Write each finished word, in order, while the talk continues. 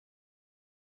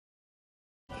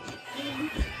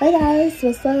Hey guys,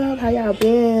 what's up? How y'all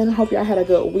been? Hope y'all had a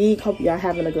good week. Hope y'all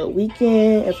having a good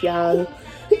weekend. If y'all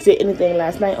did anything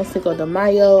last night on Cinco de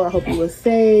Mayo, I hope you were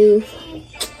safe.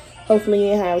 Hopefully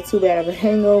you didn't have too bad of a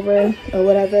hangover or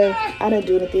whatever. I didn't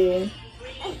do anything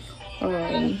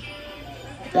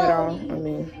at all. I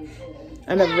mean,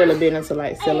 I've never really been into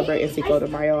like celebrating Cinco de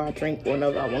Mayo. I drink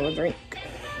whenever I want to drink.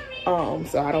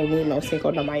 So I don't need no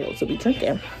Cinco de Mayo to be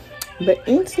drinking. But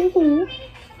anywho,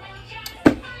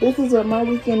 this is what my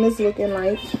weekend is looking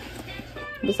like.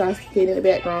 Besides getting in the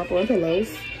background for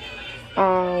pillows.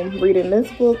 Reading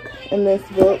this book and this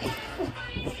book.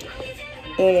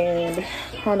 And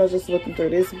kind of just looking through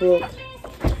this book.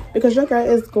 Because your girl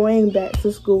is going back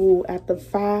to school after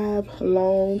 5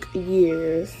 long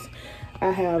years.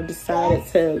 I have decided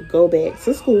to go back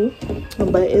to school.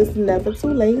 But it's never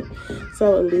too late.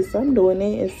 So at least I'm doing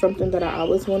it. It's something that I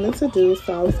always wanted to do.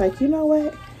 So I was like, you know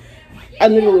what? I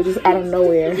literally just out of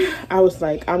nowhere, I was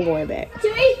like, I'm going back.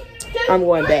 I'm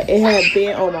going back. It had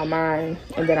been on my mind,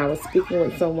 and then I was speaking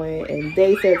with someone, and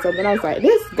they said something. I was like,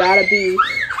 this gotta be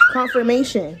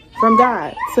confirmation from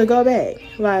God to go back.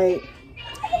 Like,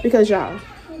 because y'all,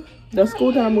 the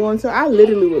school that I'm going to, I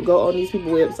literally would go on these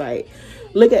people's website,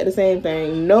 look at the same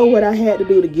thing, know what I had to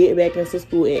do to get back into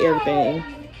school and everything,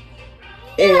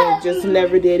 and just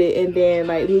never did it. And then,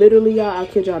 like, literally, y'all, I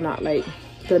kid y'all not, like,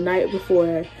 the night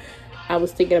before I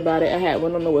was thinking about it, I had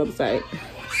one on the website,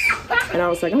 and I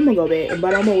was like, I'm gonna go back,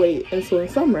 but I'm gonna wait until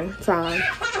summertime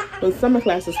when summer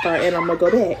classes start, and I'm gonna go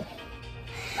back.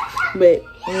 But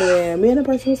when me and the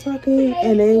person was talking,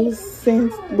 and they was saying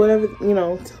whatever, you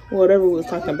know, whatever we was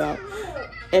talking about,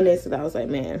 and they said, I was like,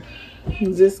 man,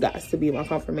 this got to be my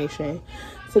confirmation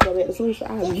to go back to school. So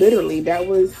I literally, that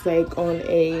was like on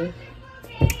a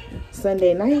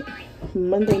Sunday night,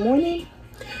 Monday morning,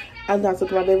 I got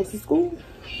took my baby to school.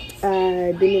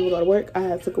 I didn't even go to work. I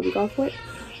had took a week off work.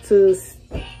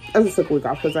 I just took a week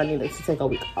off because I needed to take a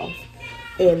week off.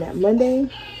 And that Monday,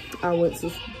 I went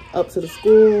up to the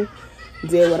school,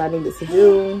 did what I needed to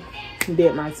do,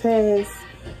 did my test,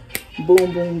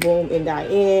 boom, boom, boom, and got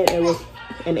in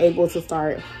and able to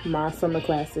start my summer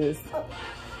classes.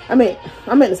 I meant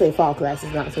to say fall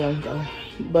classes not too long ago,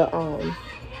 but I'm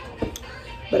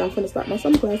gonna start my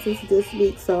summer classes this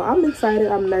week. So I'm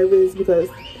excited. I'm nervous because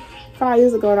 5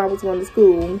 years ago when I was going to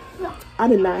school, I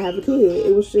did not have a kid.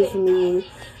 It was just me,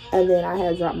 and then I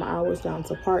had dropped my hours down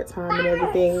to part-time and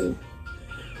everything.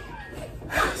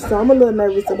 So I'm a little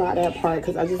nervous about that part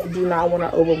because I just do not want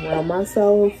to overwhelm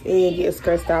myself and get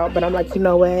stressed out. But I'm like, you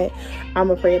know what? I'm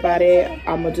going to pray about it.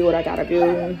 I'm going to do what I got to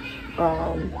do.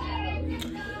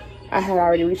 I had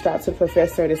already reached out to the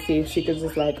professor to see if she could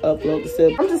just like upload the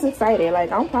stuff. I'm just excited.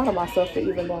 Like, I'm proud of myself for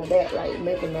even going back, like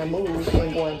making that move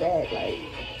and going back. Like,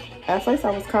 at first I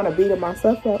was kind of beating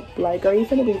myself up. Like, girl, you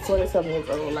finna be 27 years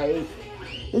old. Like,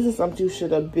 this is something you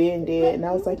should have been did. And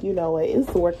I was like, you know what? It's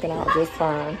working out just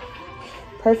fine.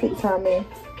 Perfect timing.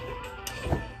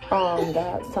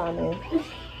 God's timing.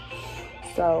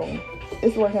 So,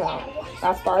 it's working out.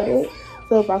 I started.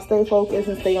 So, if I stay focused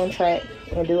and stay on track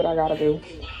and do what I gotta do,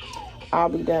 I'll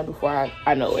be done before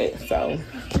I know it. So,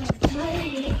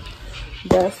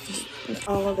 that's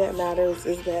all that matters,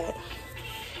 is that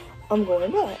I'm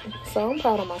going back. So I'm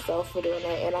proud of myself for doing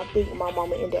that. And I think my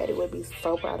mama and daddy would be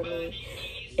so proud of me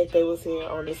if they was here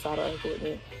on this side of earth with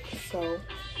me. So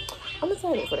I'm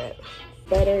excited for that.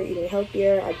 Better, eating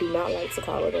healthier. I do not like to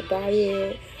call it a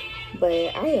diet,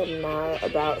 but I am not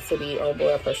about to be on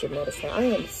blood pressure medicine. I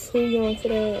am too young for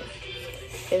that.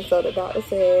 And so the doctor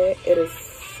said it is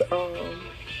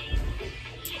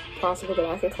possible that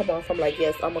I can come off. I'm like,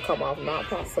 yes, I'm gonna come off. Not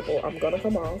possible, I'm gonna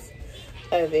come off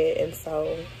of it. And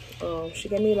so she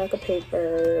gave me like a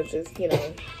paper, just, you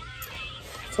know,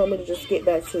 told me to just get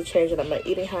back to changing up my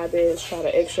eating habits, try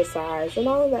to exercise and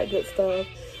all of that good stuff.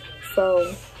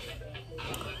 So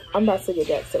I'm about to get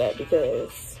back to that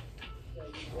because,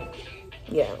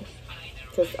 yeah,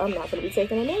 because I'm not going to be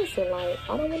taking a medicine. Like,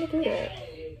 I don't want to do that.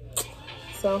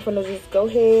 So I'm going to just go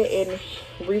ahead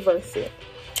and reverse it.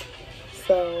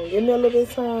 So give me a little bit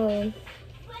of time.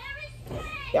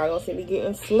 Y'all going to see me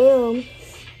getting slim.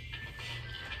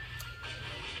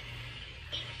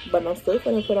 But I'm still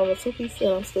gonna put on a 2-piece and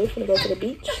I'm still gonna go to the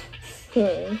beach.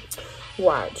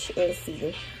 Watch and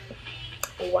see.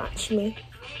 Watch me.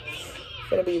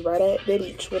 Gonna be right at the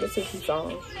beach with a 2-piece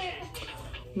on.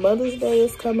 Mother's Day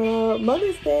is coming up.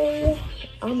 Mother's Day,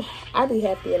 I'll be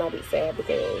happy and I'll be sad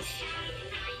because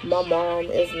my mom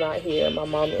is not here. My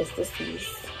mom is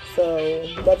deceased. So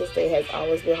Mother's Day has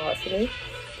always been hard for me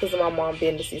because my mom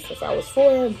been deceased since I was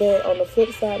 4. But on the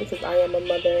flip side, because I am a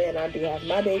mother and I do have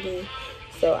my baby,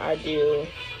 so I do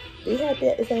be happy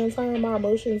at the same time. My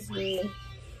emotions be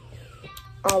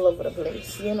all over the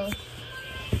place, you know,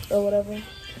 or whatever,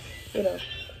 you know.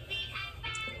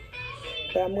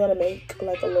 But I'm gonna make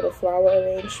like a little flower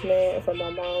arrangement for my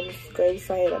mom's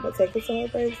gravesite. I'm gonna take it to her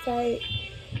gravesite.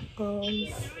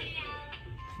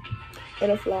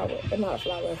 And a flower, not a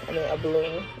flower, I mean a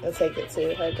balloon, and take it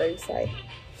to her gravesite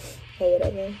or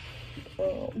whatever.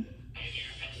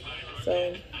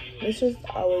 So it's just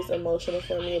always emotional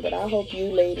for me, but I hope you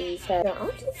ladies have.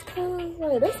 I'm just kind of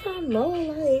like, that's how I know,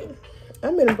 like,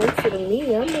 I'm embracing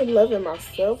me. I'm loving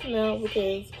myself now,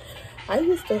 because I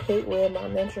used to hate wearing my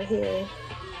natural hair,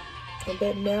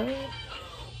 but now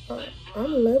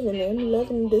I'm loving it. I'm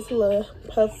loving this little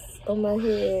puff on my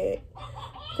head.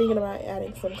 Thinking about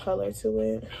adding some color to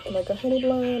it, like a honey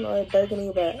blonde or a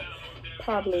burgundy, but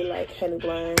probably like honey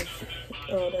blonde.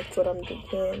 That's what I'm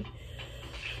thinking.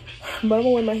 But I'm gonna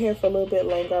wear my hair for a little bit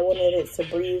longer. I wanted it to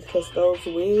breathe, because those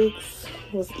wigs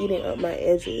was eating up my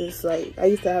edges. Like, I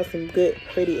used to have some good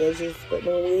pretty edges, but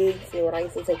the wigs, and when I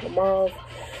used to take them off,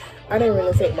 I didn't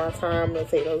really take my time to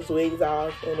take those wigs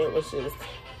off, and it was just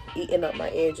eating up my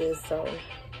edges. So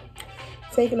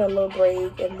taking a little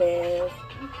break, and then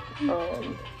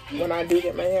when I do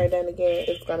get my hair done again,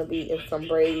 it's gonna be in some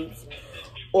braids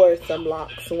or some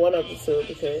locks, one of the two,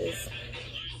 because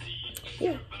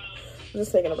yeah, I'm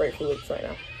just taking a break for weeks right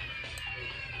now.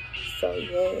 So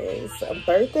yes, a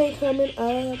birthday coming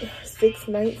up,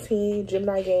 6/19,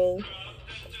 Gemini gang.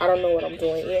 I don't know what I'm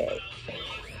doing yet.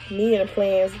 Me and the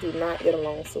plans do not get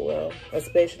along so well,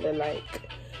 especially like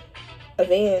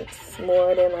events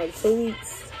more than like 2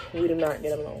 weeks. We do not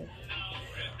get along.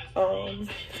 So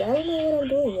I don't know what I'm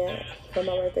doing yet for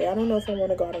my birthday. I don't know if I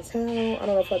want to go out of town. I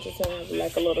don't know if I just want to have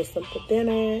like a little simple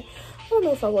dinner. I don't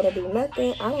know if I want to do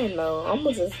nothing. I don't know. I'm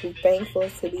going to just be thankful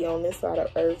to be on this side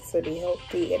of earth, to be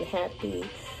healthy and happy,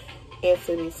 and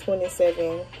to be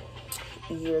 27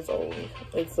 years old.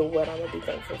 It's what I'm going to be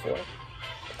thankful for.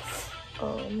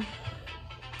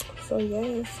 So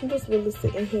yes, I'm just really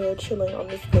sitting here chilling on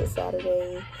this good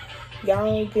Saturday.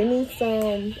 Y'all give me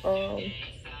some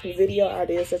video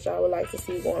ideas that y'all would like to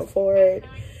see going forward,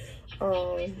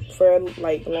 for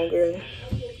like longer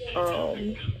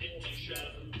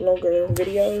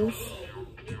videos.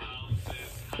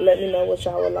 Let me know what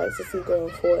y'all would like to see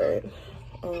going forward.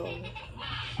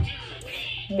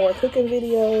 More cooking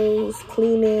videos,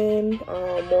 cleaning,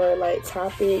 more like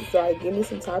topics. Like, give me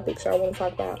some topics y'all want to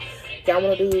talk about. Y'all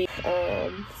want to do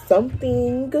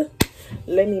something,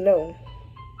 let me know.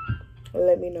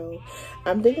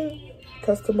 I'm thinking,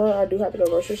 because tomorrow I do have to go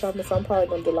grocery shopping, so I'm probably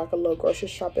gonna do like a little grocery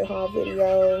shopping haul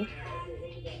video,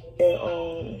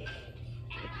 and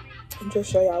just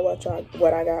show y'all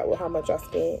what I got, with how much I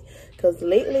spent. Because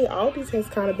lately Aldi's has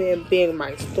kind of been being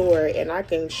my store, and I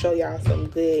can show y'all some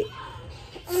good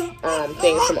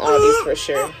things from Aldi's for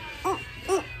sure.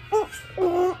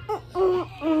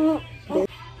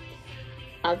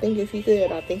 I think if he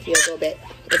could, I think he'll go back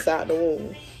inside the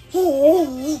womb.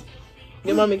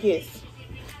 Give mommy a kiss.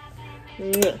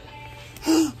 Yeah.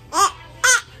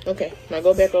 Okay, now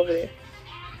go back over there.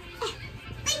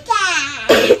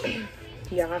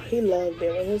 Yeah, he loved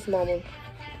being with his mama.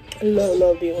 He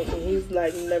love being with me. He's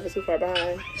like never too far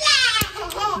behind.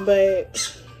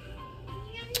 But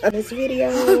in this video,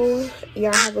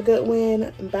 y'all have a good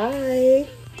one. Bye.